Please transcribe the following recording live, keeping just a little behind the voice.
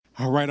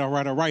All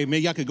right. Man,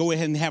 y'all could go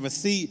ahead and have a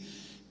seat.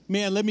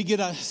 Man, let me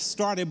get us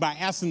started by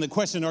asking the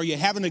question, are you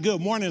having a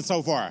good morning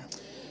so far?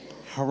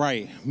 All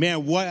right.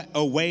 Man, what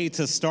a way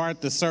to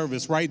start the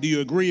service, right? Do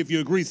you agree? If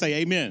you agree,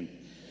 say amen.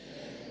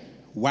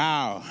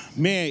 Wow.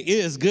 Man, it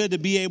is good to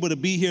be able to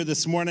be here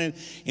this morning,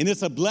 and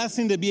it's a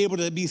blessing to be able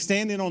to be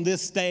standing on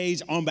this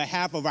stage on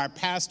behalf of our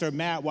pastor,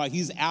 Matt, while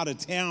he's out of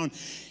town.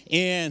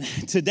 And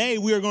today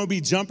we are going to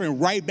be jumping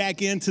right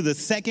back into the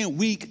second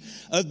week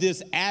of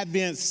this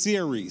Advent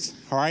series,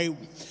 all right?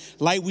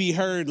 Like we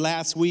heard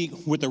last week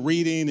with the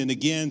reading and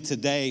again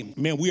today,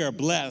 man, we are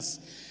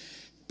blessed.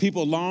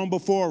 People long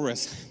before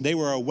us, they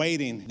were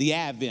awaiting the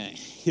Advent,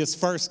 his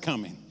first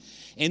coming.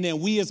 And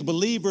then we as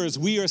believers,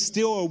 we are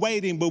still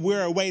awaiting, but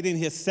we're awaiting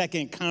his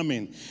second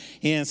coming.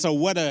 And so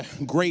what a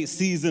great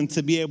season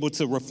to be able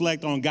to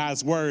reflect on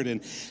God's word.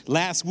 And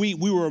last week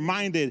we were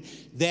reminded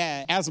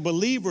that as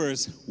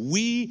believers,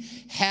 we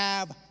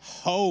have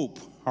hope,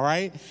 all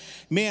right?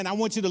 Man, I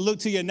want you to look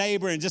to your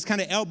neighbor and just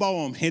kind of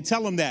elbow him and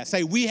tell him that.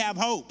 Say, we have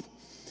hope.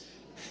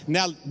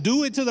 Now,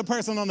 do it to the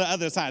person on the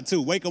other side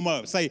too. Wake them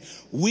up. Say,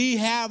 we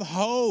have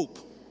hope.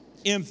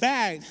 In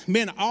fact,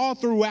 man, all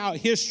throughout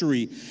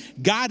history,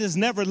 God has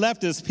never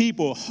left his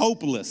people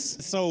hopeless.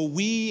 So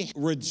we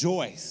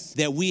rejoice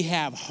that we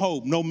have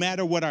hope, no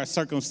matter what our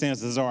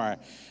circumstances are.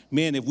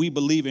 Man, if we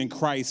believe in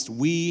Christ,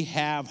 we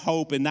have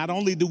hope. And not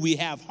only do we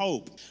have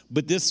hope,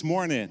 but this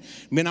morning,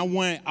 man, I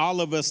want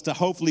all of us to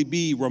hopefully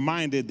be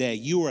reminded that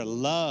you are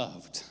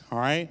loved, all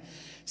right?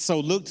 So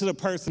look to the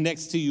person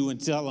next to you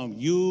and tell them,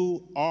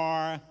 you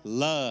are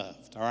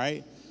loved, all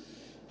right?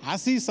 I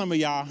see some of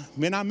y'all,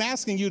 man, I'm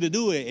asking you to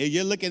do it, and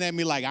you're looking at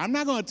me like, I'm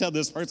not going to tell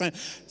this person.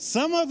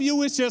 Some of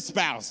you, it's your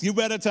spouse. You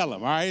better tell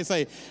them, all right?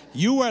 Say,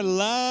 you are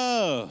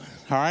loved,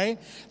 all right?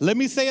 Let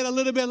me say it a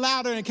little bit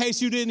louder in case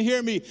you didn't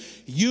hear me.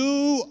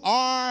 You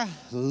are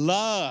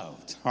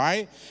loved, all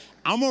right?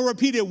 I'm going to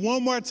repeat it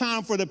one more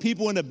time for the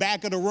people in the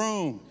back of the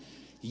room.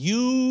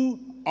 You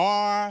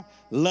are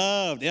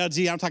loved.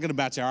 LG, I'm talking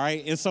about you, all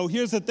right? And so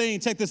here's the thing.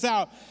 Check this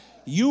out.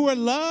 You are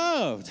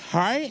loved,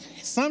 all right?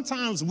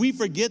 Sometimes we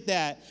forget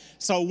that.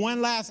 So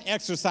one last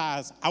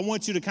exercise, I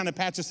want you to kind of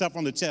pat yourself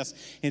on the chest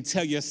and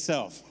tell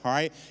yourself, all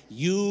right?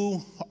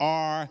 You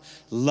are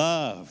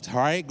loved, all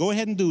right? Go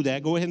ahead and do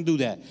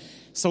that.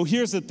 So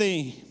here's the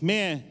thing,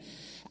 man,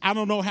 I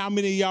don't know how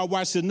many of y'all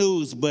watch the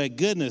news, but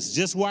goodness,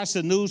 just watch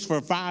the news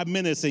for 5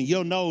 minutes and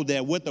you'll know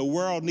that what the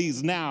world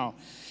needs now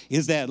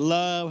is that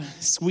love,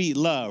 sweet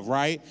love,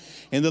 right?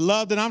 And the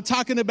love that I'm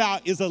talking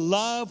about is a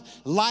love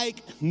like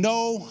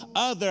no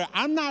other.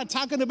 I'm not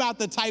talking about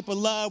the type of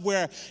love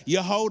where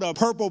you hold a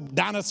purple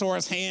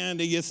dinosaur's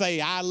hand and you say,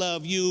 I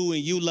love you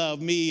and you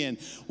love me and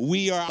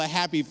we are a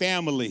happy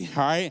family,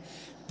 all right?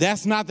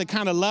 That's not the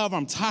kind of love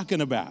I'm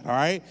talking about, all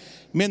right?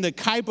 Man, the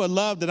type of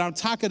love that I'm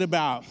talking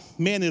about,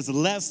 man, is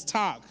less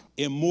talk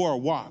and more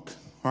walk.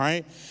 All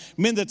right.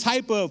 Man, the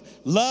type of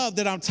love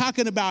that I'm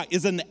talking about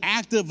is an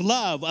active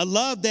love, a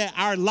love that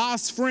our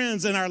lost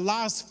friends and our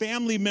lost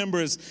family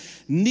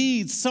members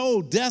need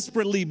so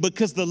desperately,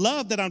 because the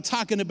love that I'm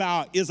talking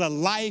about is a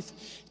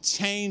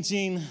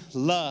life-changing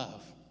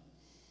love,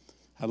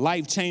 a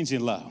life-changing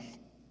love.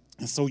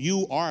 And so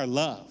you are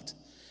loved.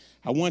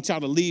 I want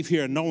y'all to leave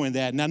here knowing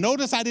that. Now,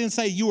 notice I didn't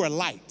say you are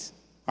liked.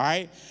 All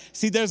right.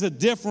 See, there's a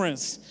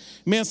difference.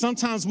 Man,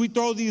 sometimes we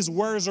throw these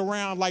words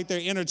around like they're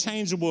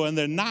interchangeable, and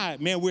they're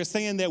not. Man, we're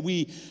saying that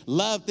we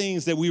love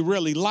things that we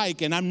really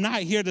like, and I'm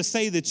not here to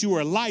say that you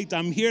are liked.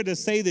 I'm here to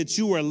say that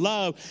you are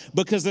loved,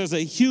 because there's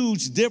a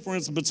huge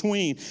difference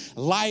between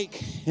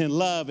like and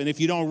love. And if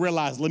you don't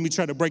realize, let me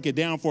try to break it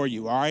down for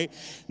you, all right?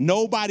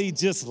 Nobody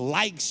just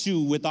likes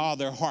you with all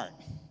their heart,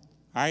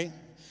 all right?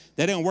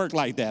 That didn't work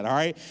like that, all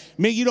right?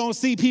 Man, you don't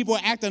see people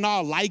acting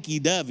all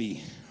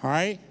likey-dovey, all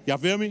right? Y'all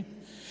feel me?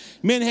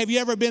 Men, have you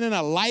ever been in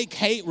a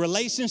like-hate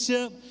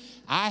relationship?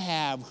 I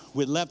have,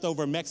 with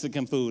leftover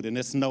Mexican food, and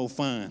it's no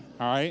fun,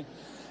 all right?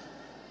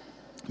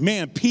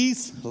 Man,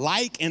 peace,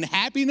 like, and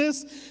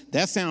happiness,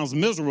 that sounds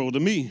miserable to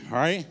me, all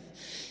right?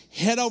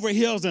 Head over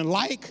heels and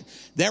like,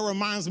 that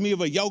reminds me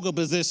of a yoga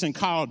position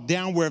called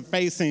downward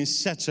facing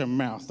shut your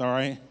mouth, all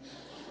right?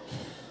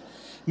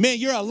 Man,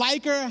 you're a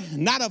liker,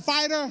 not a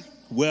fighter?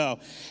 Well,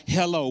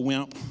 hello,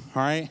 wimp,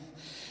 all right?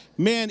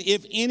 Man,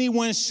 if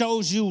anyone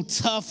shows you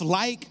tough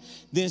like,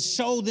 then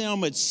show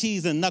them a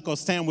cheese and knuckle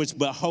sandwich,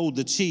 but hold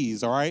the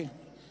cheese, all right?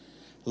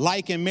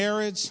 Like in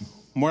marriage,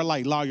 more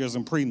like lawyers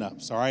and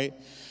prenups, all right?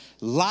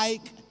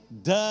 Like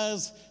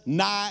does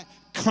not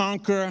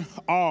conquer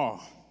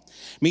all.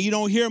 I mean, you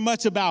don't hear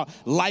much about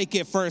like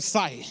at first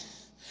sight.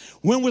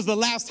 When was the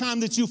last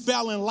time that you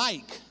fell in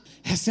like?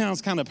 That sounds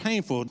kind of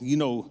painful. You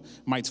know,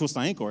 might twist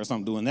an ankle or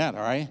something doing that,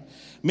 all right?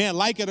 Man,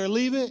 like it or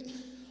leave it,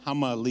 I'm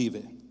going to leave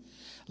it.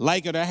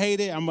 Like it or hate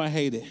it, I'm going to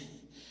hate it.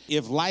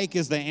 If like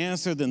is the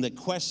answer, then the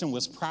question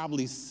was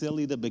probably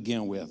silly to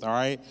begin with, all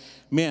right?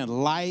 Man,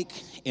 like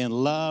and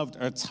loved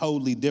are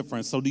totally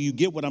different. So do you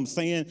get what I'm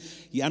saying?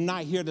 I'm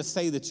not here to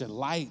say that you're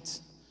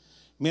liked.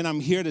 Man, I'm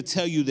here to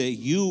tell you that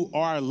you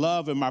are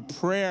loved. And my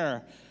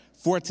prayer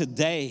for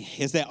today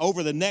is that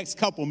over the next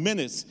couple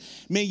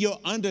minutes, man,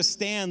 you'll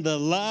understand the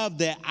love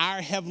that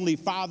our Heavenly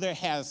Father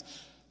has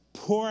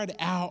poured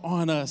out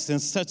on us in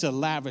such a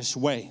lavish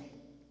way.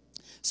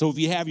 So if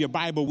you have your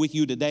Bible with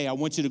you today, I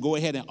want you to go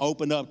ahead and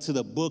open up to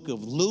the book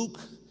of Luke,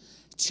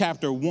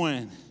 chapter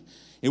 1.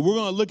 And we're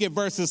going to look at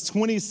verses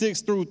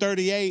 26 through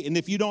 38. And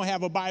if you don't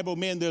have a Bible,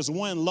 man, there's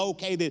one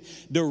located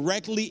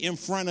directly in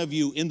front of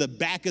you in the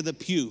back of the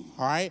pew,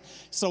 all right?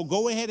 So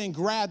go ahead and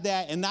grab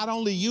that and not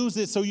only use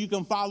it so you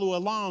can follow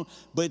along,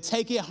 but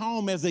take it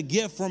home as a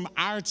gift from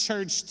our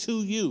church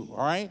to you,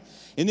 all right?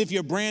 And if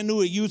you're brand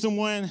new at using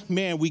one,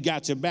 man, we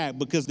got your back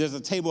because there's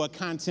a table of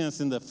contents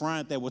in the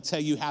front that will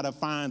tell you how to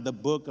find the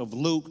book of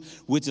Luke,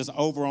 which is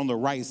over on the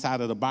right side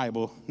of the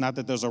Bible. Not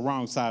that there's a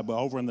wrong side, but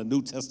over on the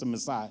New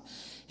Testament side.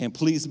 And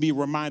please be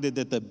reminded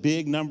that the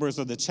big numbers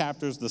are the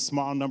chapters, the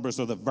small numbers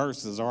are the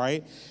verses, all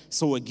right?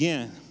 So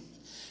again,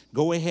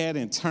 go ahead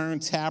and turn,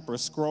 tap, or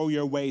scroll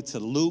your way to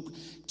Luke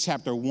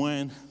chapter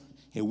 1.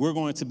 And we're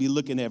going to be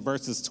looking at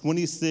verses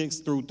 26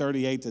 through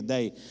 38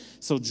 today.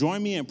 So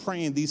join me in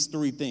praying these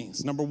three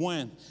things. Number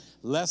one,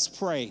 let's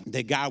pray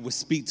that God would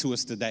speak to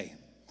us today.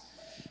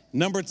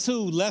 Number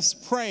two, let's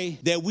pray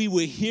that we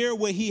would hear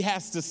what he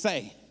has to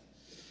say.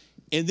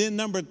 And then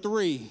number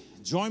three,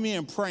 join me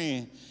in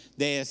praying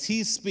that as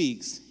he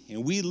speaks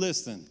and we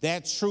listen,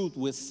 that truth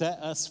would set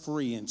us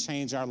free and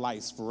change our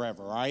lives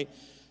forever, all right?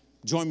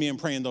 Join me in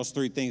praying those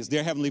three things.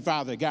 Dear Heavenly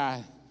Father,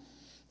 God,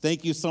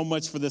 thank you so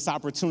much for this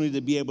opportunity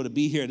to be able to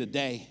be here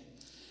today.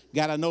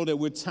 God, I know that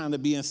we're trying to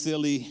be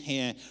silly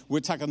and we're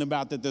talking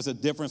about that there's a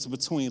difference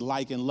between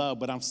like and love,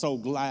 but I'm so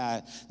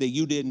glad that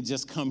you didn't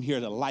just come here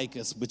to like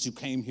us, but you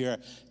came here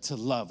to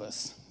love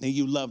us. And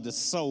you loved us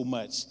so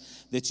much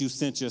that you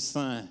sent your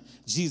son,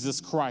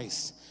 Jesus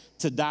Christ,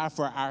 to die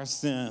for our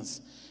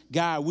sins.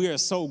 God, we are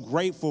so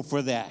grateful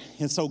for that.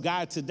 And so,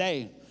 God,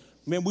 today,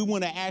 man, we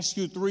want to ask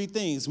you three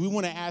things. We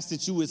want to ask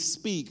that you would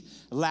speak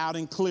loud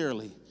and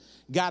clearly.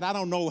 God, I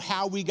don't know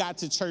how we got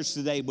to church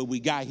today, but we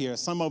got here.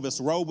 Some of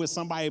us rode with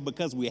somebody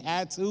because we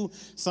had to.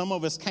 Some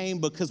of us came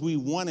because we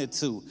wanted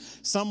to.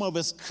 Some of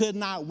us could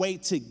not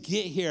wait to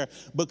get here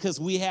because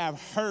we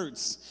have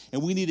hurts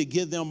and we need to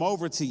give them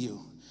over to you.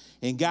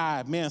 And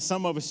God, man,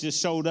 some of us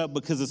just showed up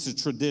because it's a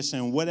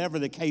tradition. Whatever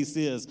the case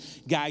is,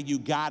 God, you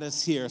got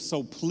us here.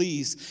 So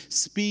please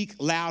speak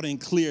loud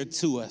and clear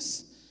to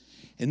us.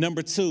 And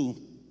number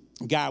two,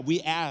 God,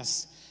 we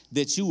ask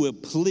that you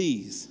would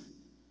please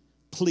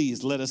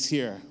let us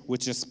hear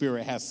what your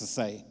spirit has to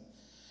say.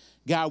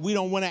 God, we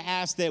don't want to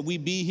ask that we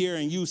be here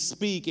and you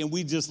speak and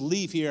we just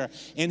leave here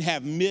and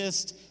have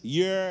missed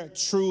your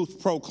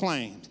truth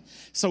proclaimed.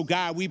 So,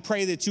 God, we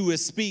pray that you would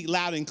speak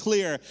loud and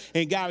clear,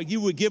 and, God, you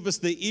would give us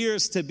the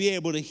ears to be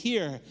able to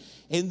hear.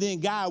 And then,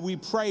 God, we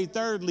pray,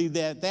 thirdly,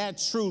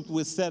 that truth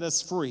would set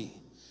us free.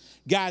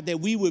 God, that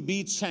we would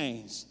be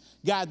changed.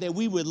 God, that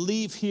we would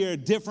leave here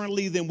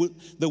differently than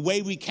the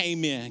way we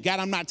came in. God,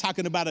 I'm not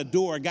talking about a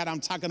door. God,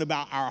 I'm talking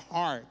about our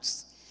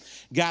hearts.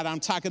 God, I'm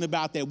talking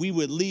about that we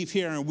would leave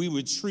here and we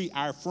would treat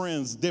our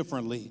friends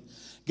differently.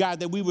 God,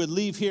 that we would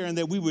leave here and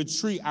that we would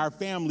treat our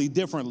family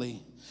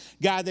differently.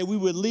 God, that we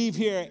would leave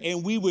here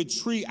and we would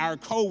treat our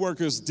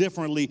coworkers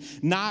differently,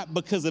 not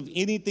because of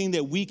anything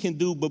that we can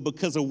do, but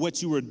because of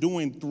what you are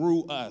doing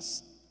through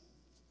us.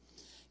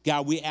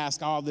 God, we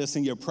ask all this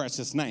in your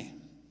precious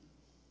name.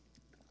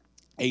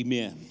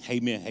 Amen,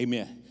 amen,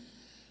 amen.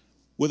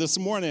 Well, this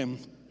morning,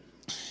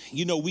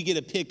 we get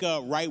to pick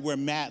up right where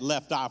Matt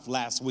left off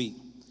last week.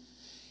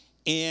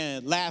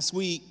 And last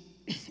week,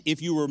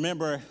 if you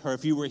remember, or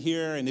if you were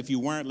here, and if you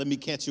weren't, let me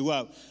catch you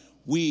up.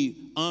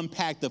 We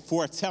unpacked the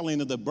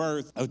foretelling of the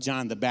birth of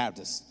John the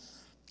Baptist.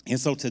 And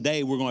so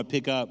today we're going to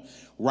pick up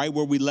right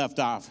where we left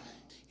off.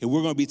 And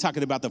we're going to be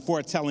talking about the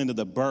foretelling of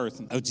the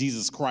birth of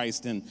Jesus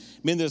Christ. And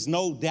man, there's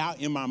no doubt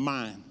in my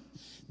mind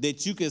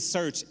that you could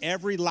search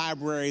every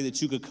library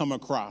that you could come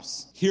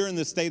across. Here in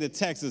the state of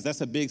Texas, that's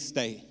a big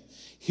state.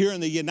 Here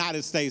in the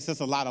United States, that's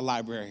a lot of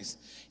libraries.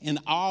 And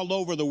all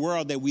over the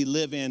world that we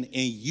live in, and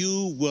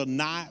you will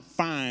not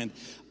find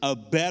a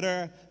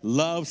better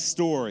love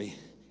story.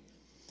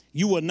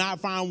 You will not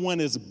find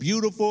one as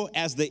beautiful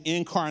as the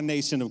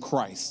incarnation of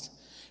Christ.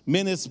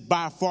 Man, it's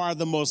by far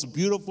the most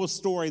beautiful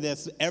story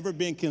that's ever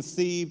been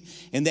conceived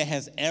and that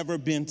has ever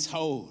been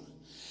told.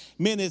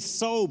 Man, it's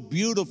so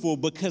beautiful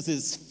because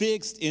it's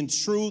fixed in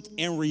truth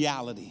and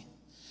reality.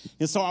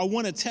 And so I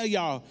want to tell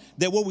y'all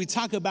that what we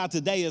talk about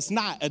today is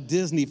not a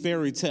Disney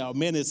fairy tale.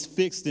 Man, it's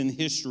fixed in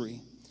history.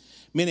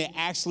 Man, it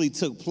actually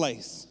took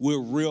place with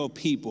real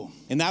people.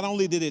 And not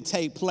only did it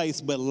take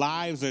place, but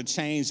lives are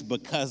changed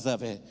because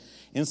of it.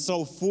 And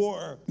so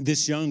for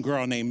this young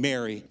girl named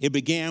Mary, it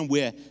began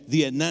with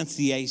the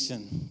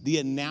Annunciation, the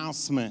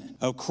announcement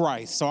of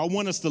Christ. So I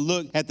want us to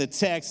look at the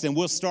text, and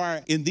we'll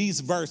start in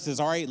these verses,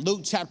 all right?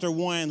 Luke chapter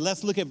 1,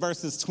 let's look at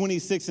verses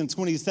 26 and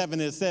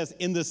 27. It says,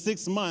 in the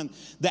 6th month,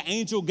 the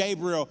angel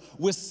Gabriel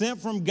was sent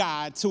from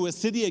God to a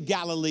city of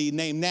Galilee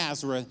named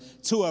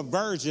Nazareth to a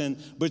virgin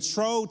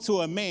betrothed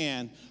to a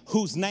man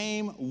whose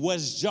name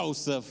was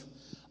Joseph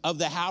of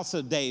the house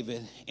of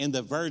David, and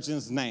the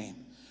virgin's name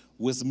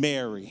was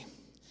Mary.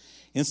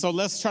 And so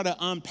let's try to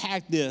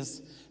unpack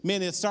this.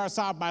 Man, it starts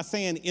off by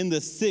saying in the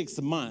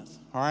 6th month,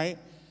 all right?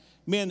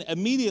 Man,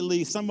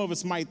 immediately some of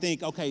us might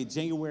think, okay,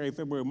 January,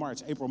 February,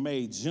 March, April,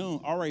 May, June.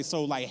 All right,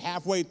 so like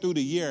halfway through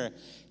the year,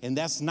 and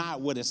that's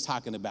not what it's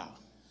talking about.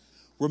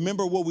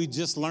 Remember what we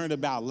just learned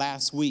about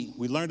last week.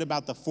 We learned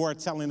about the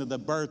foretelling of the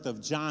birth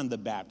of John the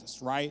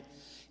Baptist, right?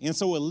 And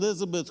so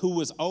Elizabeth, who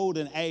was old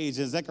in age,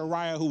 and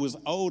Zechariah, who was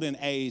old in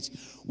age,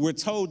 were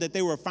told that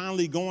they were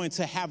finally going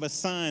to have a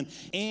son.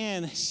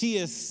 And she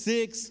is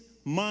 6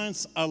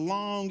 months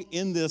along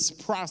in this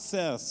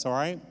process, all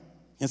right?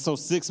 And so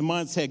 6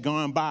 months had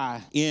gone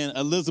by in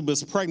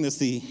Elizabeth's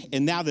pregnancy,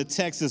 and now the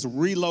text is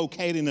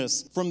relocating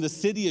us from the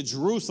city of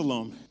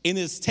Jerusalem, and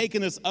it's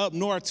taking us up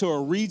north to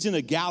a region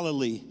of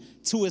Galilee,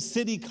 to a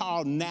city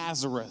called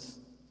Nazareth.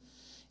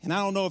 And I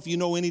don't know if you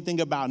know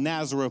anything about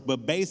Nazareth,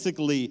 but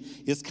basically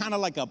it's kind of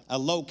like a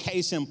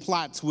location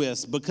plot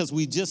twist, because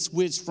we just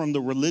switched from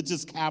the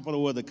religious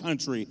capital of the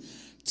country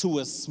to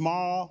a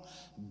small,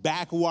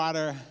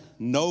 backwater,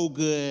 no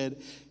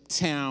good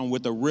town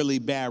with a really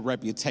bad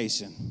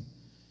reputation.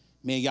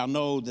 Man, y'all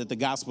know that the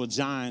Gospel of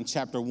John,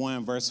 chapter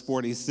 1, verse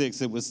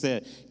 46, it was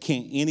said,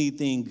 can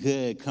anything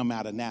good come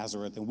out of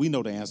Nazareth? And we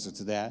know the answer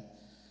to that.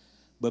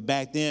 But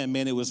back then,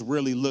 man, it was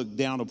really looked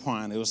down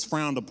upon. It was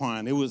frowned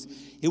upon. It was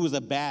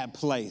a bad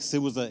place. It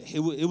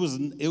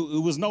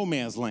was no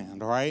man's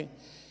land, all right?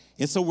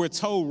 And so we're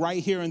told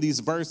right here in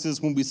these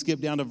verses, when we skip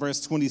down to verse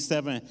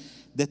 27,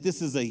 that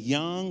this is a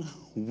young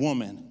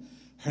woman.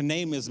 Her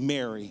name is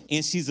Mary,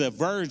 and she's a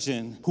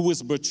virgin who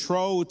was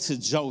betrothed to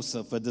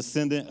Joseph, a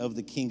descendant of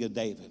the King of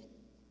David.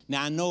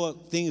 Now, I know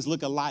things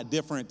look a lot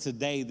different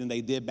today than they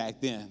did back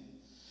then.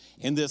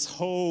 And this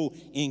whole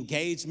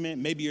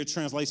engagement, maybe your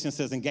translation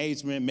says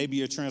engagement, maybe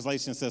your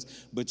translation says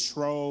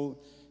betrothed.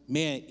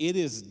 Man, it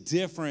is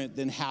different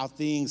than how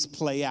things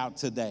play out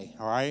today,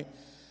 all right?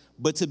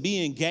 But to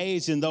be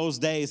engaged in those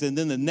days, and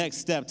then the next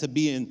step to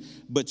being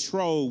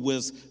betrothed,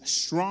 was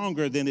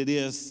stronger than it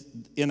is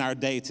in our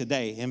day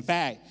today. In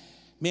fact,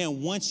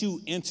 man, once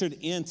you entered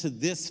into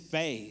this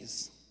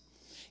phase,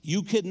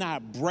 you could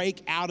not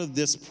break out of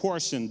this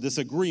portion, this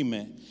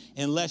agreement,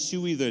 unless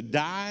you either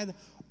died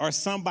or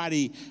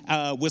somebody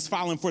was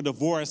filing for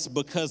divorce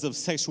because of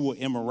sexual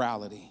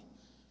immorality.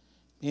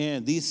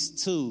 And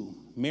these two,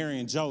 Mary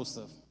and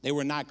Joseph, they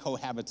were not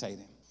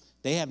cohabitating.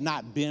 They have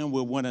not been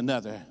with one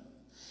another.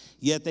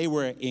 Yet they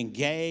were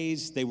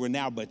engaged, they were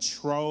now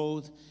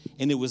betrothed,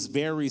 and it was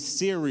very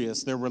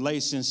serious, their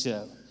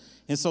relationship.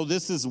 And so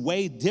this is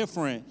way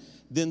different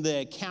than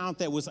the account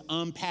that was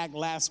unpacked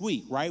last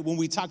week, right? When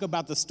we talk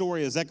about the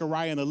story of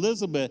Zechariah and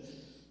Elizabeth,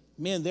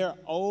 man, they're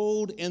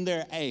old in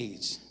their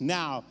age.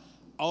 Now,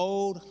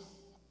 old,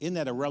 isn't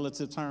that a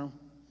relative term?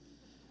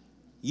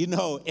 You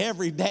know,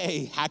 every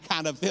day I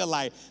kind of feel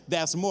like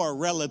that's more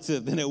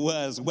relative than it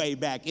was way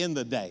back in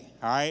the day,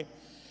 all right?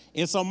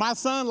 And so my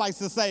son likes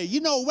to say,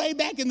 you know, way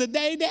back in the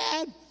day,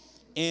 Dad?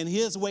 And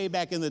his way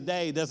back in the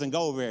day doesn't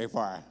go very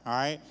far, all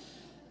right?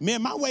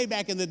 Man, my way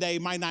back in the day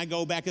might not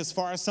go back as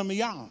far as some of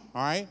y'all,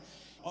 all right?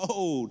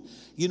 Old.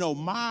 You know,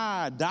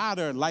 my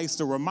daughter likes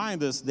to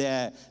remind us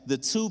that the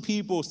two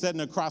people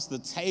sitting across the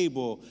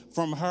table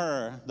from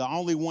her, the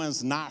only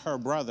ones not her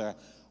brother,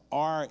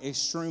 are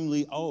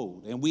extremely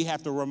old. And we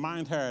have to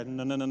remind her,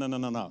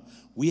 no.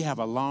 We have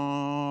a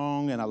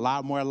long and a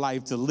lot more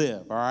life to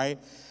live, all right?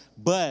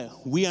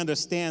 But we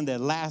understand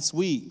that last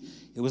week,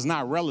 it was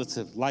not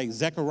relative. Like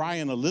Zechariah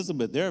and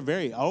Elizabeth, they're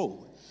very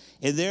old.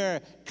 And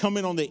they're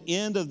coming on the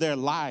end of their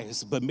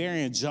lives. But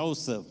Mary and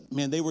Joseph,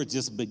 man, they were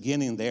just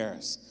beginning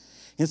theirs.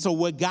 And so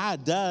what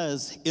God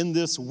does in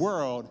this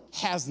world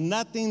has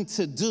nothing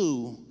to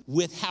do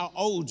with how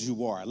old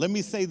you are. Let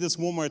me say this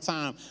one more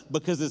time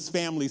because it's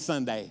Family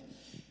Sunday.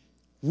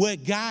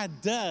 What God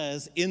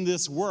does in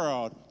this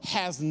world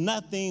has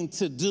nothing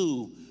to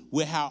do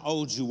with how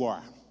old you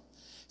are.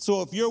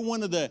 So if you're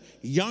one of the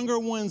younger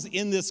ones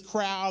in this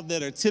crowd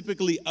that are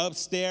typically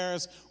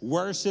upstairs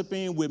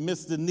worshiping with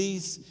Miss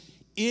Denise,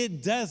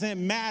 it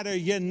doesn't matter.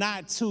 You're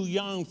not too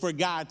young for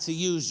God to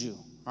use you,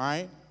 all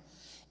right?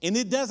 And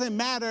it doesn't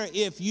matter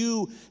if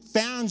you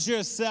found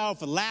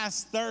yourself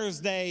last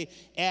Thursday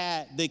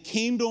at the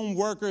Kingdom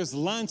Workers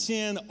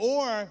Luncheon,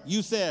 or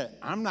you said,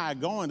 I'm not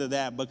going to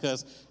that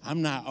because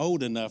I'm not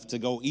old enough to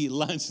go eat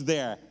lunch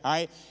there, all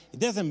right? It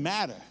doesn't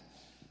matter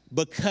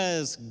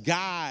because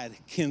God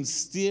can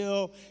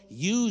still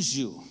use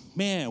you.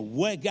 Man,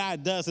 what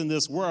God does in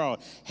this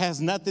world has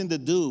nothing to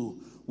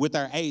do with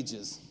our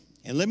ages.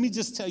 And let me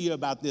just tell you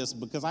about this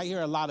because I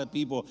hear a lot of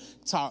people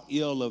talk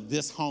ill of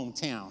this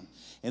hometown.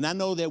 And I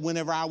know that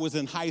whenever I was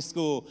in high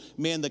school,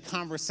 man, the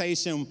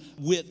conversation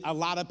with a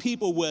lot of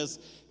people was,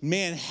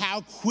 man,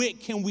 how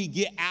quick can we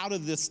get out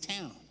of this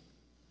town?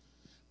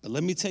 But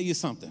let me tell you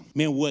something.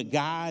 Man, what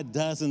God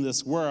does in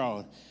this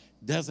world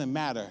doesn't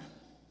matter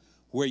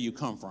where you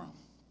come from.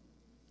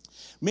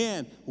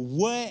 Man,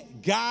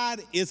 what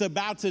God is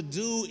about to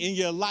do in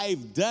your life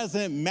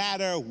doesn't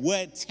matter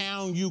what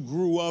town you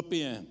grew up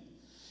in,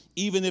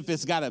 even if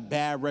it's got a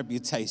bad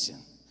reputation.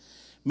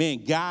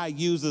 Man, God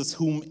uses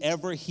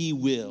whomever he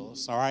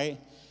wills, all right?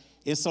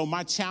 And so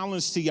my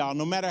challenge to y'all,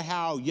 no matter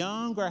how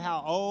young or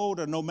how old,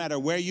 or no matter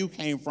where you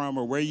came from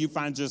or where you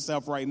find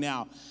yourself right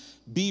now,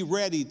 be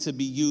ready to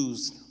be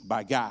used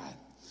by God.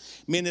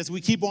 Man, as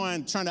we keep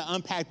on trying to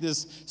unpack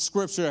this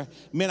scripture,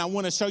 man, I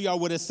want to show y'all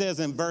what it says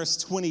in verse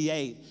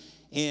 28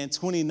 and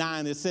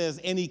 29. It says,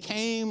 and he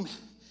came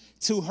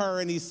to her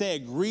and he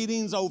said,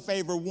 greetings, O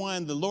favored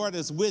one, the Lord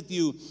is with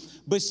you.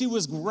 But she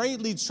was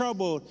greatly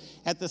troubled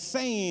at the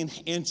saying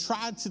and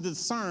tried to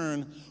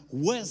discern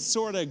what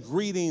sort of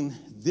greeting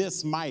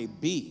this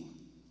might be.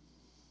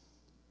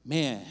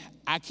 Man,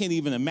 I can't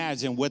even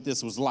imagine what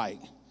this was like.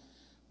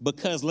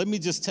 Because let me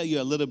just tell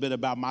you a little bit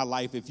about my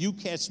life. If you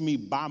catch me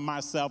by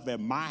myself at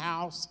my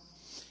house,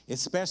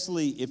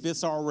 especially if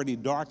it's already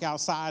dark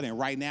outside, and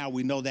right now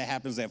we know that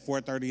happens at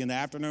 4:30 in the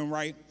afternoon,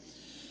 right?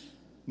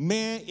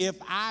 Man, if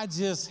I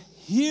just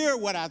hear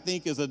what I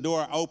think is a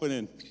door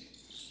opening,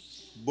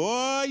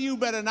 boy, you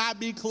better not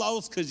be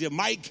close because you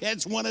might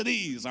catch one of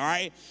these, all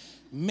right?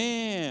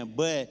 Man,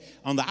 but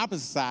on the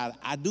opposite side,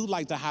 I do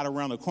like to hide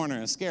around the corner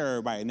and scare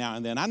everybody now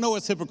and then. I know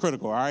it's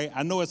hypocritical, all right?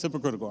 I know it's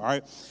hypocritical, all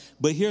right?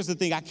 But here's the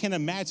thing. I can't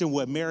imagine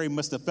what Mary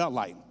must have felt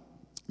like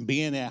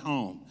being at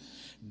home,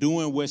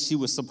 doing what she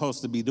was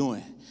supposed to be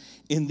doing.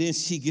 And then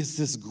she gets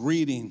this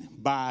greeting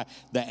by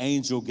the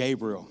angel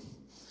Gabriel.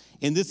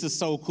 And this is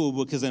so cool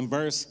because in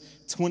verse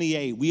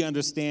 28, we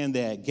understand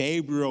that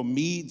Gabriel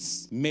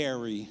meets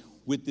Mary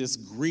with this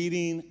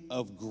greeting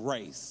of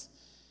grace.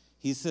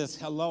 He says,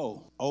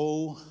 hello,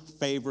 O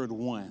favored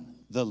one,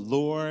 the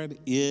Lord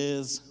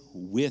is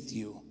with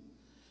you.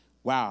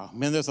 Wow,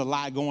 man, there's a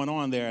lot going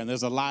on there, and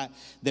there's a lot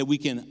that we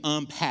can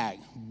unpack.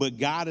 But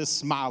God is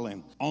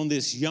smiling on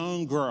this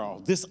young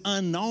girl, this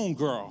unknown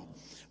girl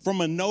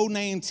from a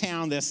no-name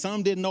town that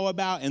some didn't know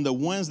about, and the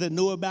ones that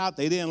knew about,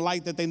 they didn't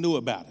like that they knew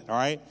about it, all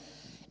right?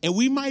 And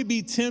we might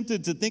be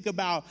tempted to think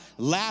about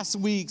last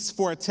week's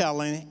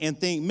foretelling and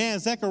think, man,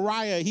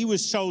 Zechariah, he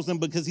was chosen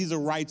because he's a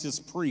righteous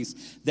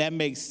priest. That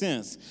makes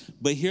sense.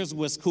 But here's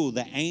what's cool.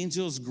 The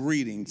angel's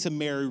greeting to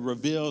Mary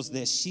reveals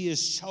that she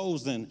is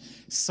chosen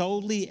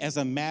solely as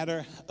a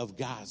matter of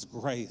God's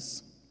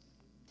grace.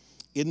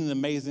 Isn't it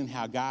amazing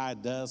how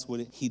God does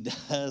what he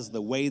does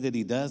the way that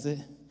he does it?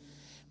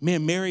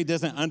 Man, Mary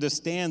doesn't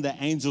understand the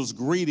angel's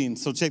greeting.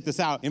 So check this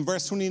out. In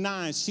verse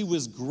 29, she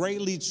was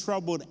greatly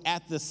troubled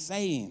at the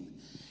saying.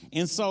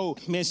 And so,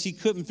 man, she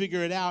couldn't figure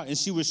it out. And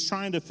she was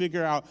trying to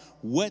figure out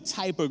what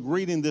type of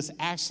greeting this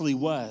actually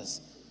was.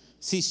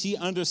 See, she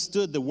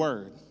understood the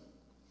word.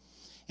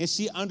 And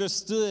she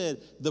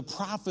understood the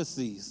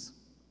prophecies.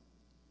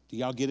 Do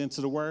y'all get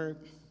into the word?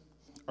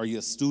 Are you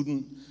a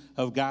student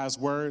of God's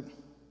word?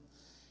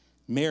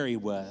 Mary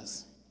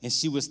was. And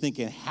she was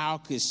thinking, how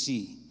could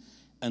she,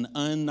 an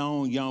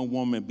unknown young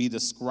woman, be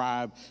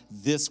described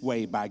this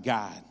way by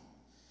God?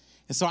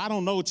 And so I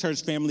don't know,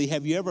 church family,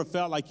 have you ever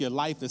felt like your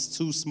life is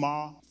too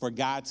small for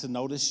God to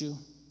notice you?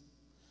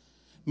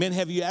 Man,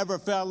 have you ever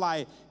felt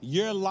like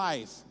your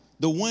life,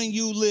 the one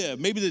you live,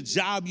 maybe the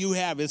job you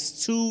have,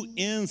 is too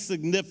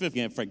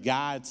insignificant for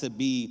God to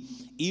be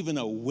even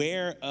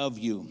aware of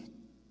you?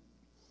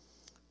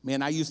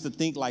 Man, I used to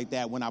think like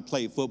that when I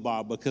played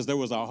football because there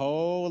was a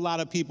whole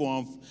lot of people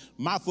on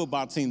my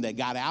football team that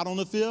got out on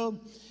the field.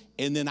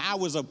 And then I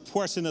was a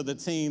portion of the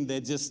team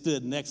that just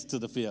stood next to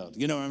the field.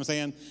 You know what I'm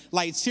saying?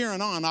 Like cheering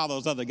on all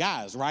those other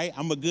guys, right?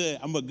 I'm a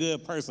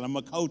good person. I'm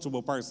a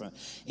coachable person.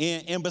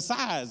 And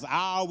besides,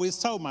 I always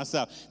told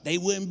myself they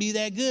wouldn't be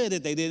that good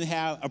if they didn't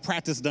have a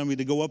practice dummy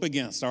to go up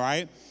against, all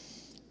right?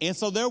 And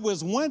so there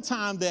was one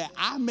time that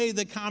I made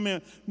the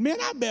comment, man,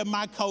 I bet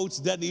my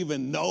coach doesn't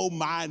even know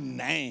my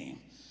name.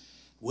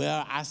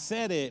 Well, I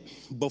said it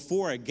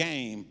before a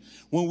game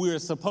when we were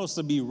supposed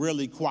to be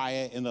really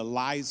quiet and the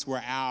lights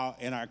were out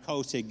and our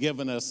coach had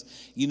given us,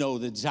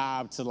 the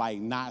job to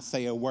not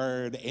say a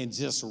word and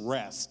just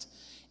rest.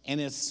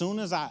 And as soon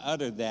as I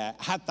uttered that,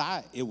 I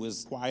thought it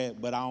was quiet,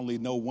 but I only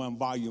know one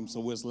volume,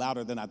 so it's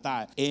louder than I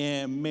thought.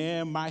 And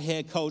man, my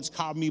head coach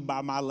called me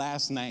by my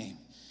last name.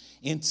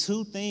 And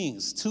two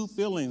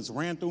feelings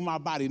ran through my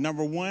body.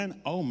 Number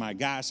one, oh my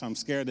gosh, I'm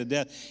scared to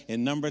death.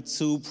 And number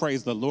two,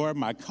 praise the Lord,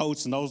 my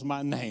coach knows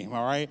my name,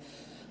 all right?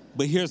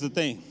 But here's the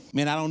thing,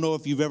 man, I don't know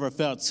if you've ever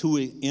felt too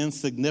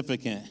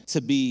insignificant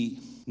to be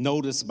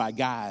noticed by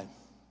God.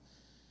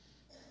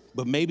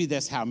 But maybe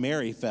that's how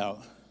Mary felt.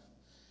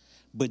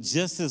 But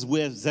just as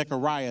with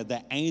Zechariah,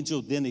 the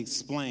angel then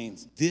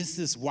explains, this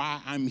is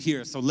why I'm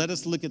here. So let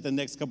us look at the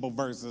next couple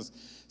verses,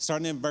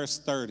 starting in verse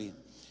 30.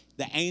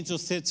 The angel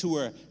said to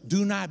her,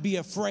 do not be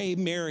afraid,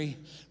 Mary,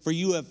 for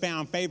you have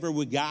found favor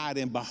with God,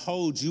 and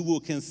behold, you will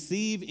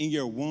conceive in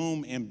your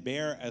womb and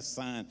bear a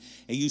son,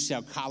 and you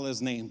shall call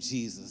his name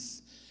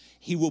Jesus.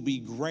 He will be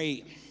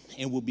great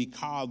and will be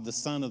called the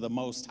Son of the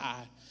Most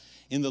High,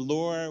 and the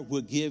Lord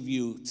will give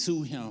you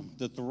to him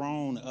the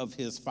throne of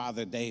his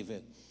father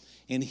David,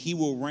 and he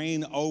will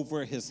reign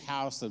over his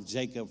house of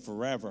Jacob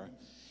forever,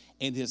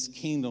 and his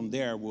kingdom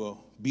there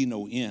will be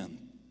no end.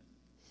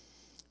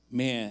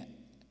 Man,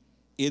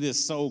 it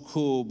is so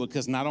cool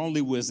because not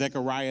only will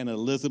Zechariah and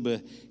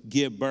Elizabeth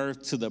give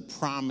birth to the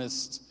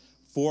promised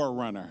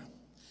forerunner,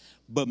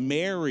 but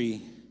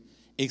Mary,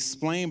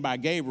 explained by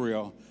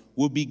Gabriel,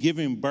 will be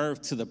giving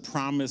birth to the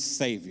promised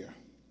Savior.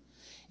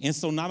 And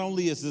so not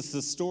only is this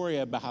a story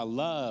about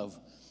love,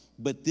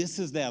 but this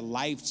is that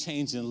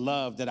life-changing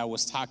love that I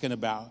was talking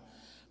about.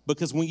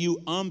 Because when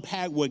you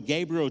unpack what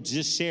Gabriel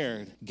just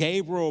shared,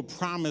 Gabriel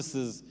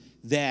promises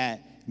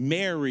that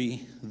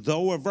Mary,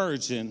 though a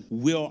virgin,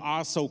 will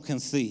also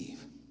conceive.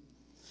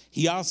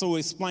 He also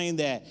explained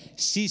that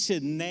she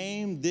should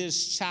name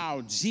this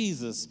child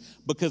Jesus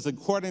because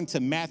according to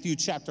Matthew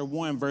chapter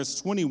 1, verse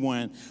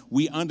 21,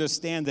 we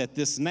understand that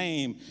this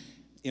name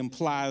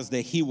implies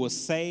that he will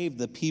save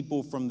the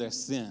people from their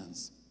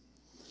sins.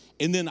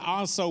 And then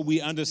also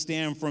we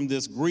understand from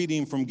this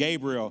greeting from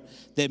Gabriel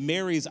that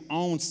Mary's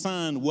own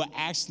son will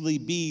actually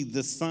be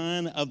the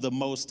Son of the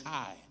Most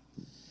High.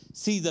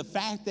 See, the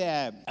fact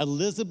that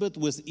Elizabeth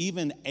was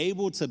even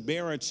able to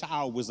bear a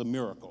child was a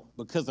miracle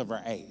because of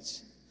her age.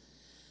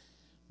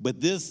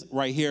 But this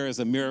right here is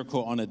a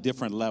miracle on a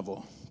different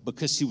level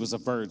because she was a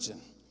virgin.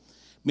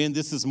 Man,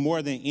 this is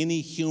more than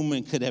any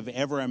human could have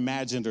ever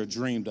imagined or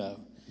dreamed of.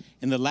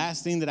 And the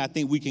last thing that I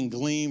think we can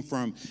glean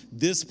from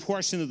this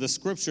portion of the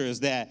scripture is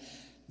that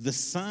the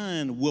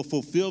Son will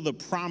fulfill the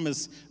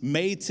promise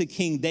made to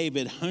King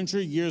David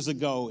 100 years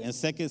ago in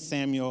 2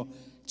 Samuel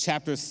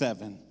chapter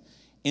 7.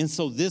 And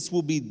so this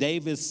will be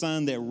David's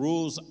son that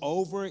rules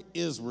over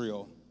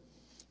Israel,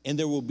 and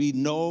there will be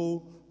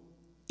no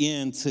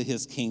end to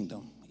his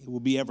kingdom. It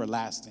will be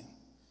everlasting.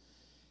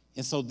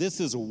 And so this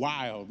is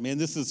wild, man.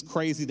 This is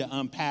crazy to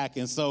unpack.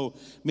 And so,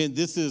 man,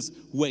 this is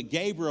what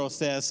Gabriel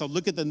says. So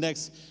look at the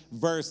next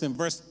verse in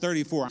verse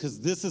 34, because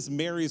this is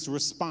Mary's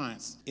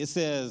response. It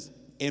says,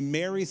 and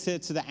Mary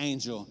said to the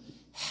angel,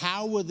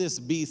 how will this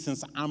be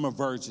since I'm a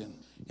virgin?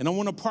 And I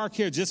want to park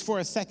here just for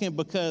a second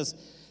because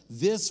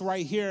this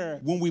right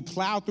here, when we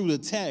plow through the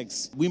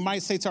text, we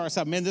might say to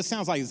ourselves, man, this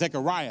sounds like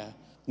Zechariah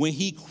when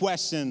he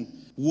questioned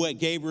what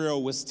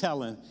Gabriel was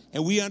telling.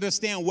 And we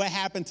understand what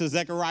happened to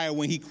Zechariah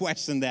when he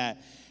questioned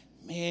that.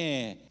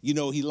 Man,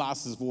 he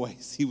lost his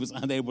voice. He was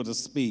unable to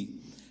speak.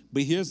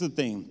 But here's the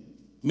thing.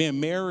 Man,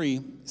 Mary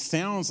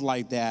sounds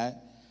like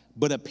that,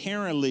 but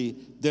apparently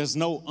there's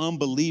no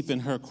unbelief in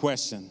her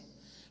question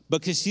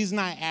because she's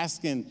not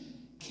asking,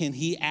 can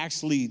he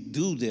actually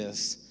do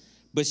this?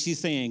 But she's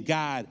saying,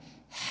 God,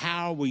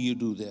 how will you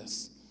do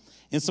this?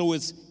 And so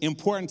it's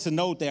important to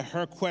note that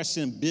her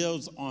question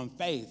builds on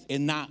faith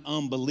and not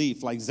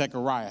unbelief like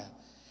Zechariah.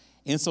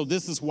 And so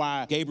this is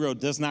why Gabriel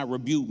does not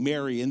rebuke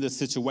Mary in this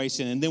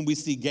situation. And then we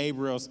see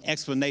Gabriel's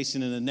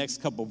explanation in the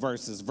next couple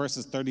verses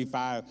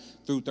 35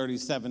 through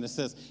 37. It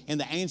says, and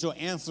the angel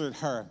answered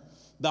her,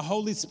 the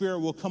Holy Spirit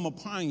will come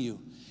upon you,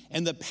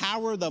 and the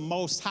power of the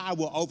Most High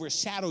will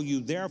overshadow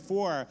you.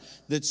 Therefore,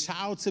 the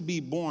child to be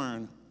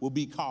born will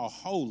be called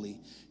holy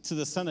to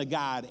the Son of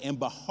God. And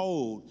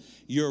behold,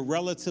 your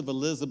relative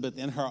Elizabeth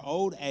in her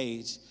old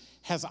age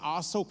has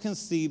also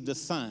conceived a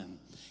son.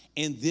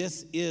 And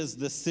this is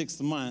the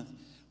 6th month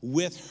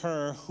with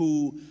her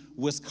who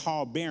was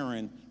called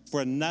barren,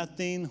 for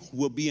nothing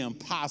will be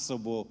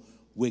impossible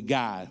with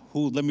God.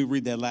 Let me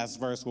read that last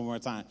verse one more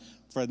time.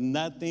 For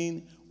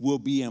nothing will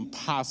be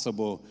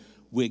impossible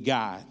with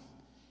God.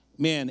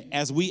 Man,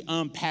 as we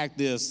unpack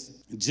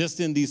this, just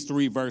in these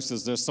 3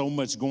 verses, there's so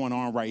much going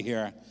on right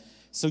here.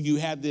 So you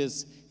have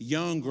this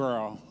young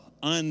girl,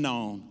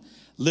 unknown,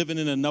 living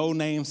in a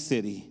no-name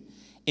city.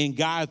 And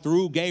God,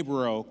 through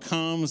Gabriel,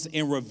 comes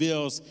and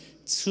reveals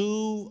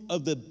 2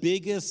 of the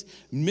biggest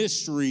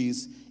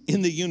mysteries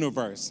in the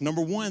universe.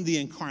 Number 1, the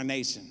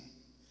incarnation.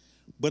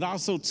 But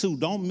also 2,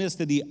 don't miss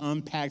that he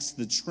unpacks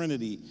the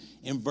Trinity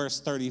in verse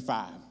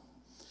 35.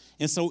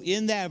 And so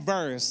in that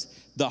verse,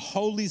 the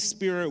Holy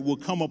Spirit will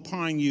come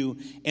upon you,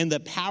 and the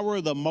power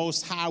of the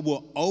Most High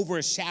will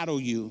overshadow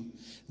you.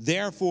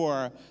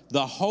 Therefore,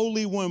 the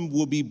Holy One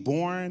will be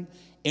born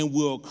and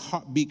will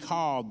be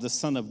called the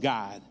Son of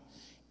God.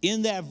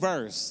 In that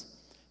verse,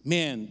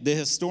 man, the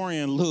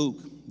historian Luke,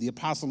 the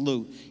Apostle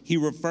Luke, he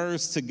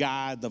refers to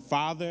God the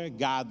Father,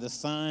 God the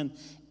Son,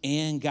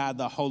 and God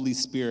the Holy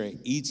Spirit,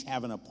 each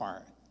having a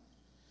part.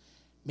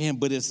 Man,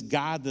 but it's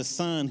God the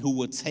Son who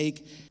will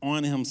take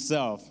on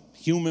himself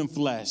human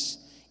flesh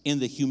in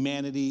the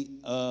humanity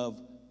of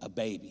a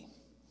baby.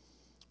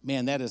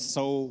 Man, that is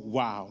so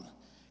wild.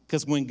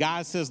 Because when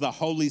God says the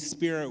Holy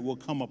Spirit will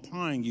come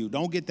upon you,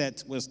 don't get that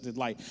twisted,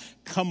 like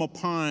come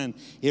upon,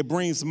 it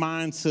brings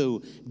mind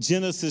to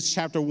Genesis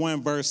chapter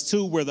 1, verse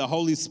 2, where the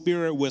Holy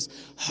Spirit was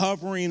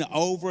hovering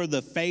over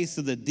the face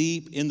of the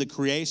deep in the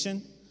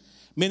creation.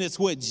 Man, it's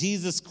what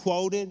Jesus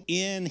quoted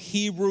in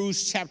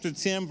Hebrews chapter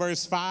 10,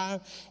 verse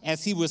 5,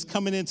 as he was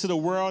coming into the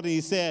world, and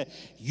he said,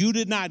 you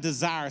did not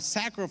desire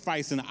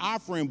sacrifice and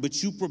offering,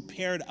 but you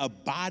prepared a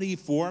body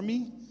for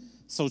me.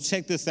 So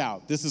check this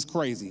out. This is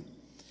crazy.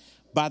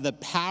 By the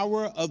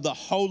power of the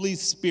Holy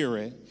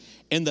Spirit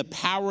and the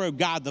power of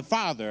God the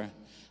Father,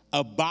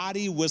 a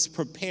body was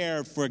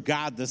prepared for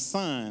God the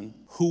Son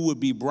who would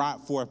be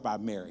brought forth by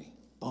Mary.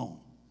 Boom.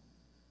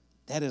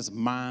 That is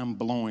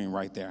mind-blowing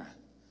right there.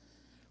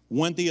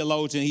 One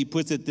theologian, he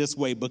puts it this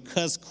way: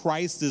 because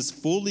Christ is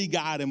fully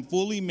God and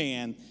fully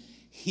man,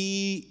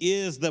 he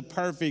is the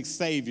perfect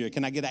Savior.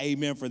 Can I get an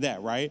amen for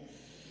that, right?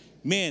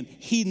 Man,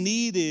 he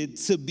needed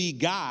to be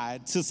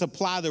God to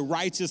supply the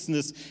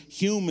righteousness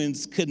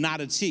humans could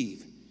not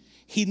achieve.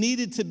 He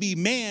needed to be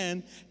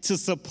man to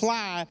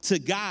supply to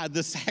God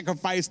the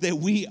sacrifice that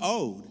we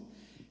owed.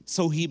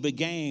 So he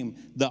became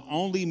the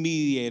only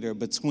mediator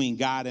between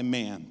God and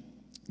man,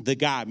 the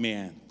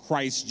God-man,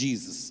 Christ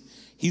Jesus.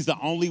 He's the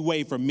only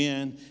way for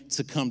men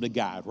to come to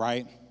God,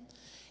 right?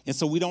 And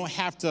so we don't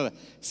have to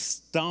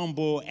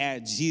stumble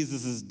at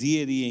Jesus'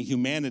 deity and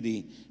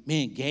humanity.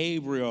 Man,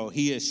 Gabriel,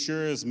 he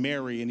assures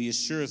Mary and he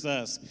assures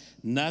us,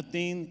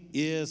 nothing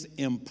is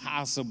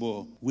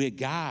impossible with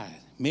God.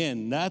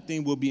 Man,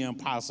 nothing will be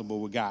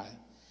impossible with God.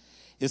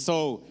 And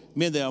so,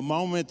 man, the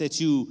moment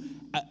that you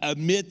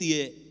admit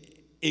the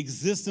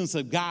existence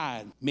of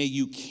God, man,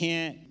 you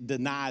can't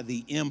deny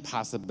the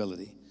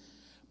impossibility.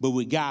 But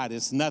with God,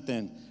 it's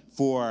nothing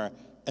for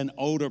an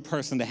older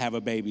person to have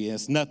a baby.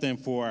 It's nothing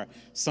for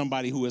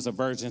somebody who is a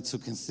virgin to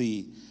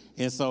conceive.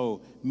 And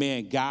so,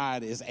 man,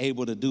 God is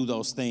able to do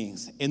those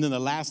things. And then the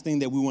last thing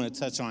that we want to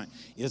touch on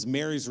is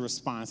Mary's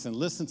response. And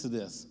listen to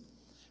this.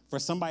 For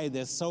somebody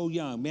that's so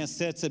young, man,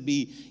 said to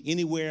be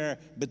anywhere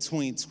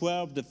between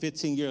 12 to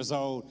 15 years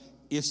old,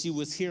 if she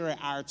was here at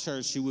our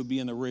church, she would be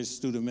in the Ridge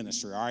Student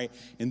Ministry, all right?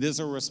 And this is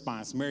her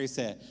response. Mary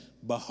said,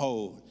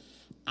 behold,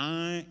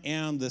 I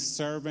am the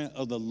servant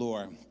of the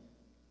Lord.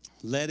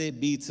 Let it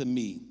be to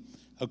me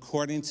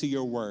according to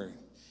your word.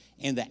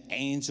 And the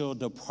angel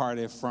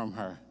departed from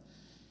her.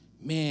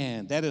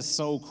 Man, that is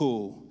so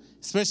cool.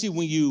 Especially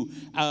when you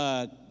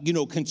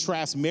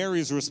contrast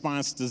Mary's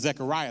response to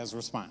Zechariah's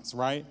response,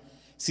 right?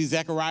 See,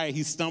 Zechariah,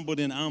 he stumbled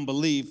in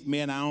unbelief.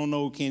 Man, I don't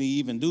know, can he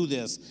even do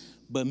this?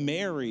 But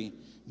Mary,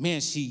 man,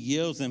 she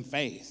yields in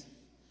faith.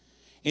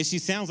 And she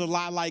sounds a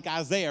lot like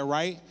Isaiah,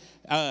 right?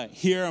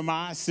 Here am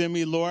I, send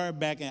me, Lord,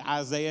 back in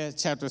Isaiah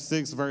chapter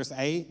 6, verse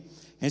 8.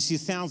 And she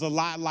sounds a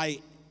lot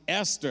like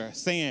Esther,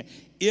 saying,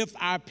 if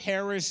I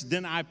perish,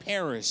 then I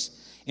perish,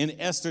 in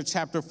Esther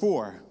chapter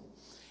 4.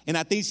 And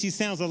I think she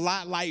sounds a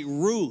lot like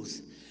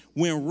Ruth,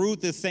 when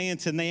Ruth is saying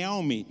to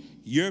Naomi,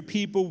 your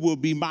people will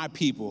be my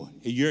people,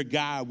 and your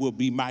God will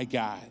be my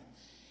God.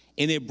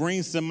 And it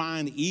brings to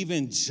mind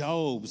even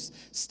Job's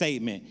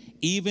statement,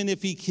 even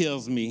if he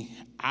kills me,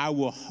 I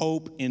will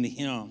hope in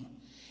him.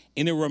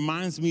 And it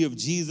reminds me of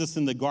Jesus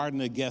in the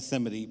Garden of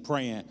Gethsemane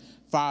praying,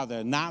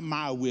 Father, not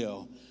my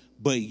will,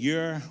 but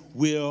your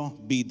will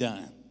be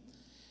done.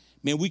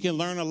 Man, we can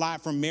learn a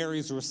lot from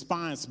Mary's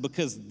response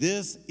because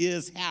this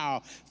is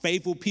how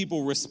faithful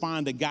people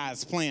respond to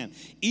God's plan.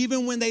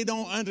 Even when they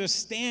don't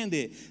understand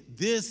it,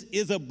 this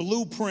is a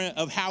blueprint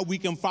of how we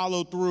can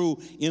follow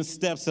through in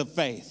steps of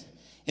faith.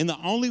 And the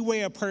only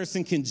way a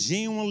person can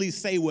genuinely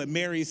say what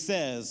Mary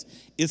says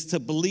is to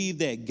believe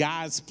that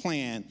God's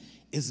plan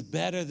is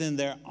better than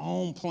their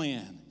own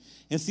plan.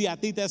 And see, I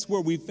think that's where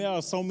we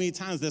fail so many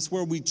times. That's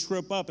where we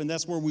trip up and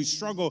that's where we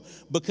struggle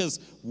because,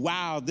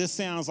 wow, this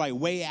sounds like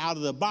way out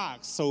of the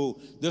box.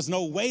 So there's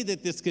no way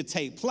that this could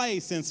take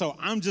place. And so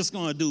I'm just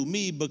going to do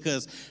me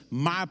because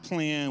my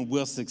plan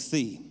will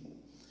succeed.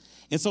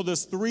 And so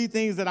there's three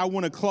things that I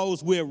want to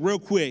close with real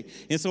quick.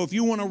 And so if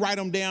you want to write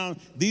them down,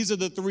 these are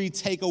the three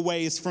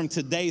takeaways from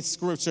today's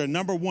scripture.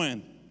 Number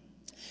one,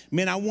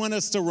 man, I want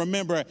us to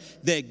remember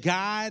that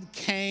God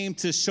came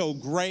to show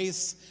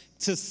grace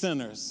to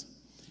sinners.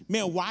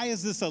 Man, why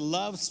is this a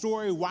love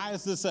story? Why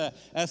is this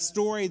a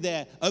story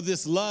of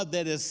this love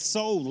that is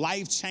so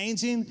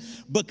life-changing?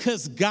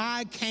 Because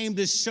God came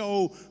to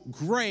show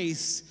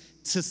grace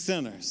to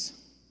sinners.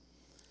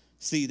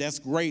 See, that's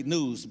great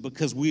news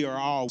because we are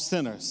all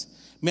sinners.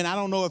 Man, I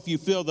don't know if you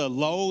feel the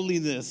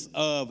lowliness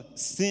of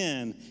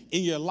sin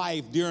in your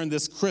life during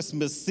this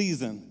Christmas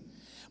season.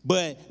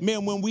 But,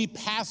 man, when we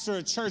pastor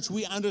a church,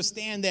 we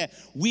understand that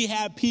we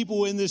have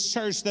people in this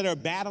church that are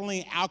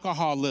battling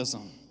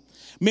alcoholism.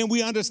 Man,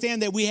 we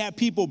understand that we have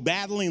people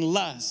battling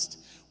lust.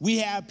 We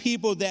have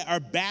people that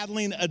are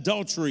battling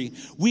adultery.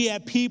 We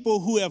have people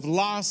who have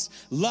lost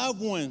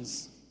loved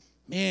ones.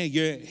 Man,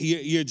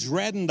 you're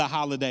dreading the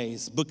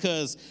holidays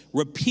because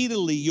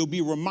repeatedly you'll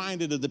be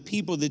reminded of the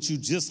people that you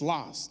just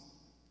lost.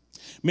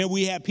 Man,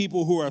 we have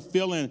people who are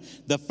feeling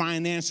the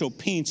financial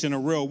pinch in a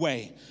real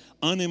way,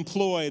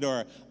 unemployed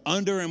or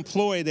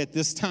underemployed at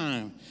this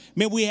time.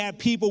 Man, we have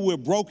people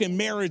with broken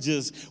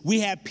marriages.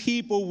 We have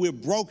people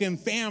with broken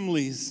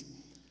families.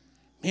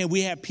 Man,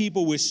 we have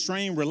people with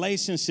strained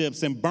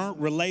relationships and burnt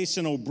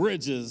relational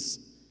bridges.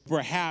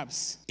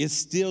 Perhaps it's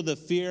still the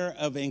fear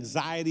of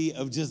anxiety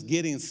of just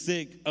getting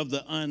sick of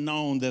the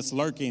unknown that's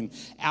lurking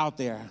out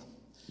there.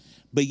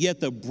 But yet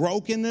the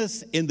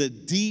brokenness and the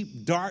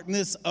deep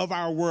darkness of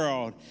our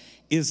world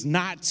is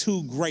not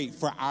too great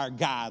for our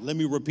God. Let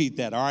me repeat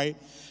that, all right?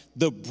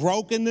 The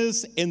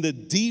brokenness and the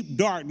deep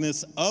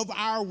darkness of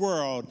our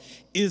world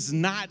is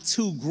not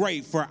too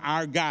great for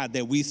our God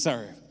that we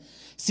serve.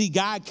 See,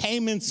 God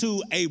came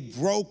into a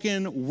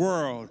broken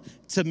world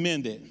to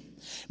mend it.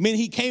 I mean,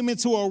 he came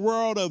into a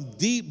world of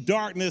deep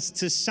darkness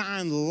to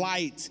shine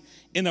light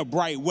in a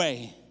bright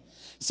way.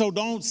 So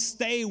don't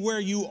stay where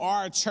you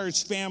are,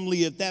 church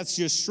family, if that's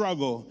your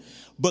struggle,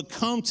 but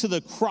come to the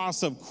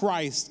cross of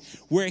Christ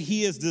where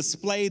he has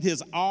displayed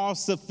his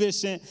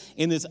all-sufficient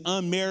and his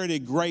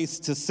unmerited grace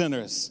to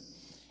sinners.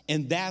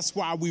 And that's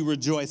why we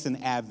rejoice in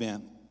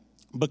Advent,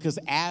 because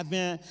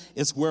Advent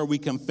is where we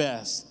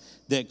confess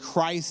that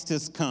Christ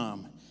has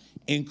come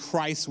and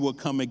Christ will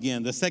come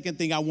again. The second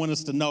thing I want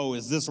us to know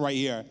is this right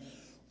here.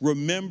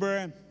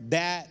 Remember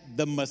that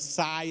the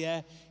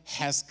Messiah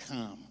has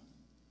come.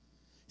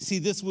 See,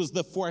 this was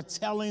the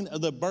foretelling of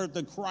the birth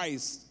of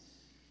Christ.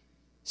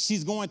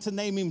 She's going to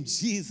name him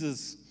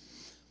Jesus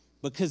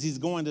because he's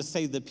going to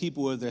save the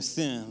people of their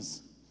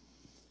sins.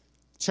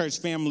 Church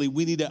family,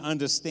 we need to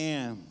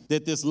understand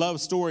that this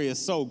love story is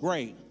so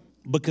great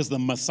because the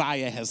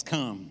Messiah has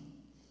come.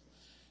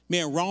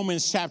 Man,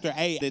 Romans chapter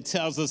 8, it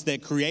tells us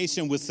that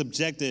creation was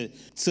subjected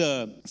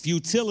to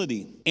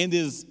futility and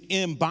is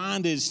in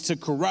bondage to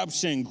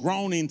corruption,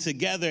 groaning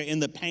together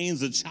in the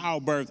pains of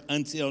childbirth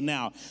until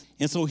now.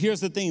 And so here's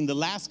the thing, the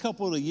last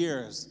couple of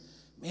years,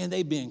 man,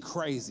 they've been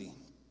crazy.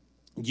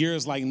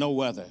 Years like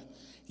no other.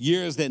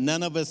 Years that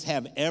none of us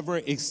have ever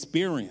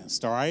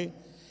experienced, all right?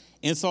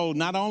 And so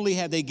not only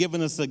have they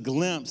given us a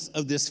glimpse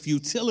of this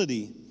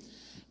futility,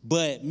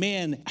 but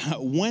man,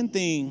 one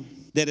thing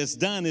that it's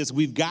done is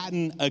we've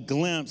gotten a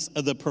glimpse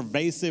of the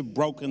pervasive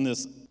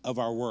brokenness of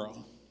our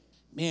world.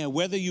 Man,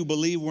 whether you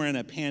believe we're in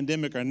a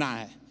pandemic or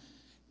not,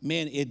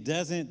 man, it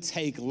doesn't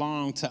take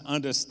long to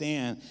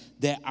understand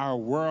that our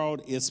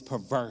world is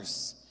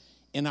perverse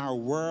and our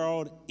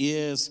world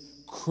is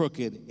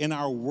crooked and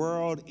our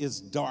world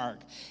is dark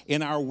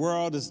and our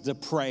world is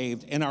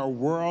depraved and our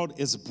world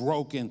is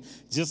broken,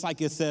 just like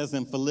it says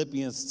in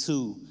Philippians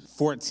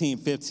 2:14,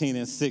 15,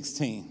 and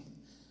 16.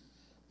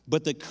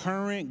 But the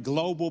current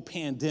global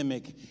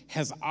pandemic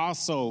has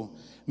also,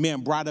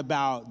 man, brought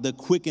about the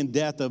quickened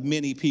death of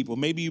many people.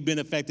 Maybe you've been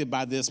affected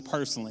by this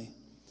personally.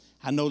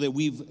 I know that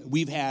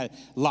we've had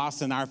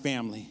loss in our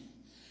family.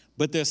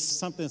 But there's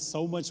something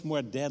so much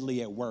more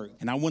deadly at work.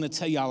 And I want to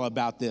tell y'all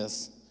about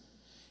this.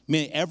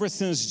 Man, ever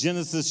since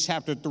Genesis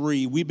chapter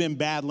 3, we've been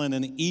battling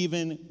an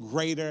even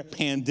greater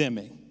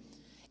pandemic.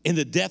 And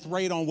the death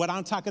rate on what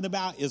I'm talking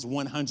about is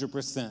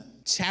 100%.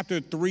 Chapter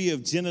 3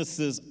 of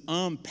Genesis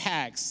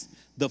unpacks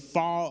the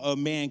fall of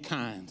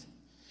mankind.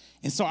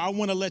 And so I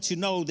want to let you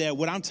know that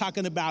what I'm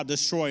talking about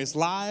destroys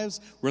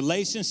lives,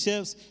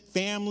 relationships,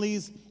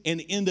 families,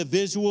 and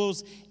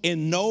individuals,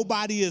 and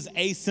nobody is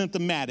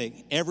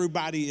asymptomatic.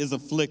 Everybody is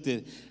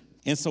afflicted.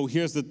 And so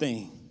here's the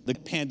thing. The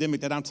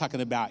pandemic that I'm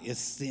talking about is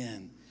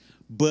sin.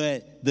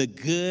 But the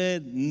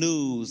good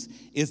news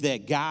is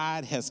that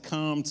God has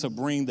come to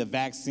bring the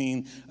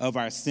vaccine of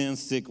our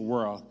sin-sick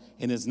world,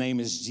 and his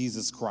name is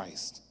Jesus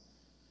Christ.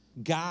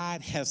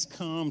 God has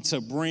come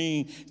to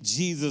bring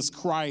Jesus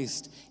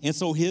Christ. And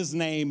so his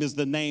name is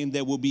the name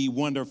that will be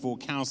Wonderful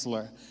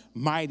Counselor,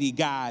 Mighty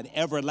God,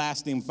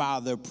 Everlasting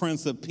Father,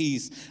 Prince of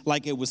Peace,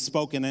 like it was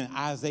spoken in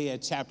Isaiah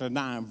chapter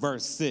 9,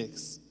 verse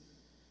 6.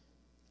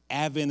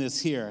 Advent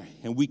is here,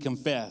 and we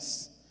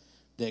confess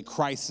that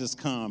Christ has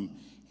come,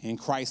 and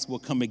Christ will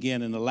come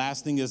again. And the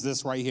last thing is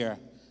this right here.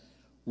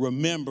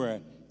 Remember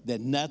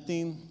that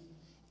nothing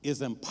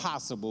is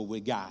impossible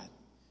with God.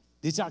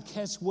 Did y'all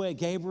catch what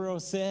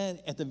Gabriel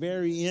said at the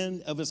very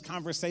end of his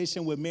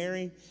conversation with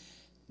Mary?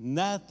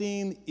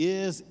 Nothing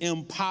is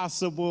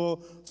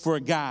impossible for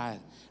God.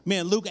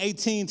 Man, Luke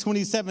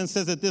 18:27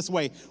 says it this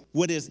way.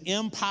 What is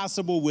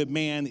impossible with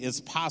man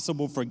is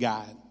possible for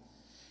God.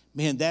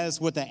 Man, that is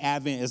what the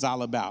Advent is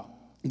all about.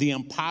 The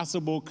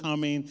impossible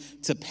coming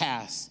to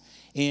pass.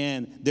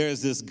 And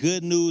there's this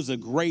good news, a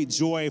great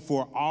joy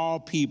for all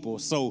people.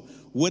 So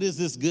what is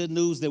this good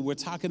news that we're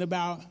talking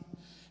about?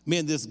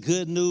 Man, this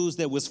good news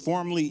that was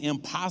formerly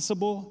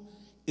impossible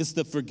is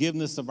the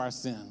forgiveness of our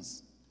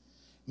sins.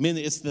 Man,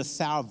 it's the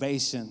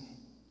salvation.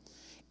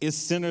 It's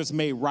sinners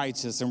made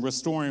righteous and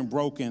restoring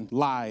broken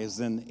lives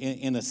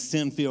in a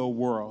sin-filled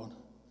world.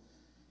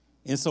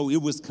 And so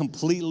it was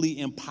completely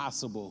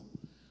impossible,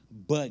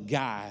 but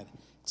God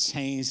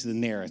changed the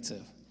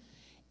narrative.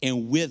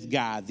 And with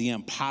God, the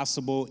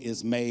impossible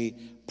is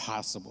made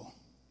possible.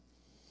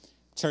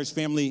 Church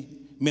family,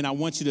 man, I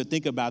want you to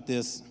think about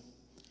this.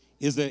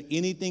 Is there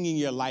anything in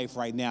your life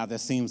right now that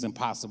seems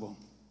impossible?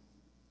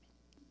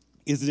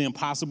 Is it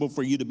impossible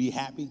for you to be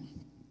happy?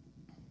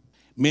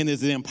 Men,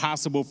 is it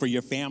impossible for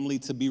your family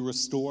to be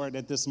restored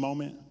at this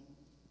moment?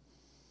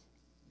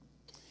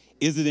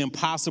 Is it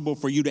impossible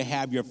for you to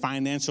have your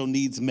financial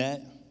needs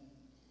met?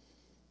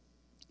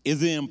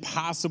 Is it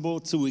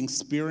impossible to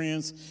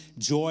experience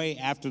joy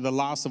after the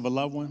loss of a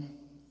loved one?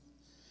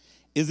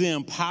 Is it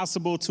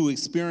impossible to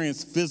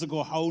experience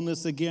physical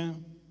wholeness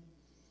again?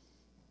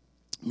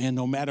 Man,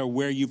 no matter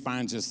where you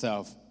find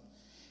yourself,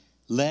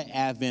 let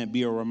Advent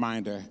be a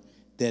reminder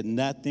that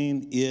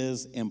nothing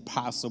is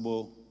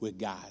impossible with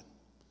God.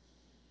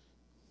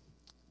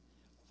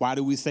 Why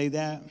do we say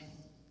that?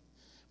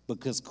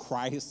 Because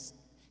Christ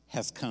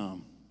has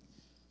come,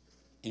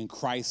 and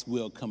Christ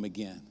will come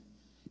again.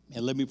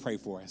 And let me pray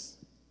for us.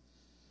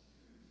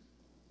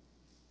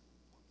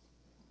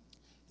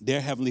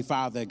 Dear Heavenly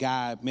Father,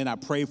 God, man, I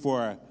pray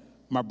for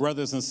my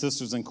brothers and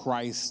sisters in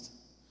Christ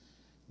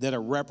that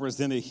are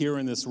represented here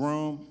in this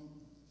room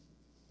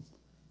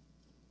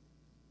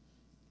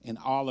and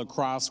all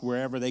across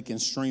wherever they can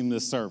stream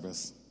this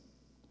service.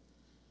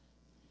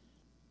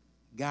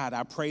 God,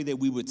 I pray that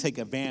we would take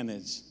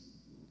advantage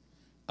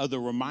of the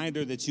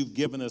reminder that you've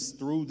given us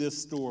through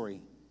this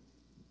story,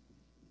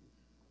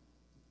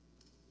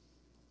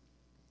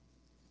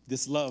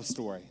 this love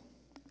story,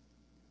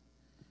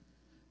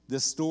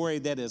 this story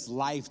that is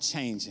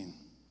life-changing,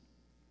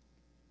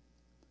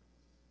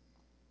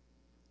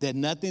 that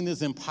nothing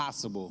is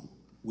impossible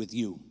with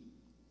you.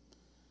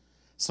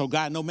 So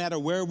God, no matter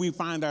where we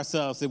find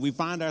ourselves, if we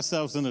find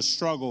ourselves in a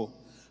struggle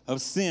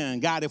of sin,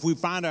 God, if we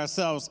find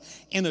ourselves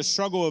in a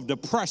struggle of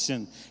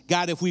depression,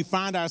 God, if we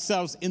find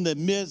ourselves in the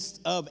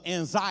midst of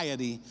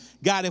anxiety,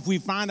 God, if we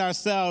find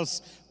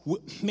ourselves,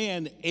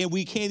 man, and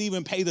we can't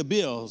even pay the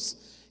bills,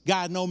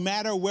 God, no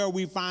matter where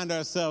we find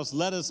ourselves,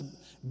 let us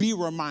be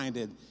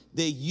reminded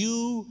that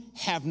you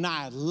have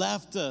not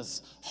left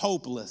us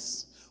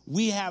hopeless.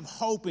 We have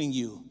hope in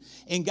you.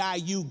 And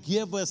God, you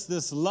give us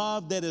this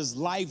love that is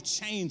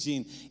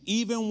life-changing,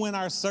 even when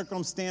our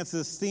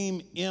circumstances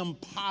seem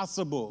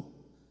impossible.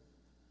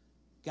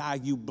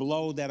 God, you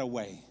blow that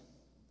away.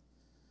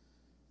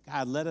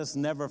 God, let us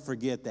never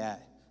forget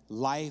that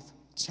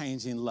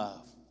life-changing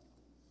love.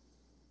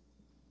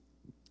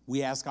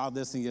 We ask all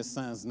this in your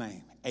son's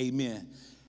name. Amen.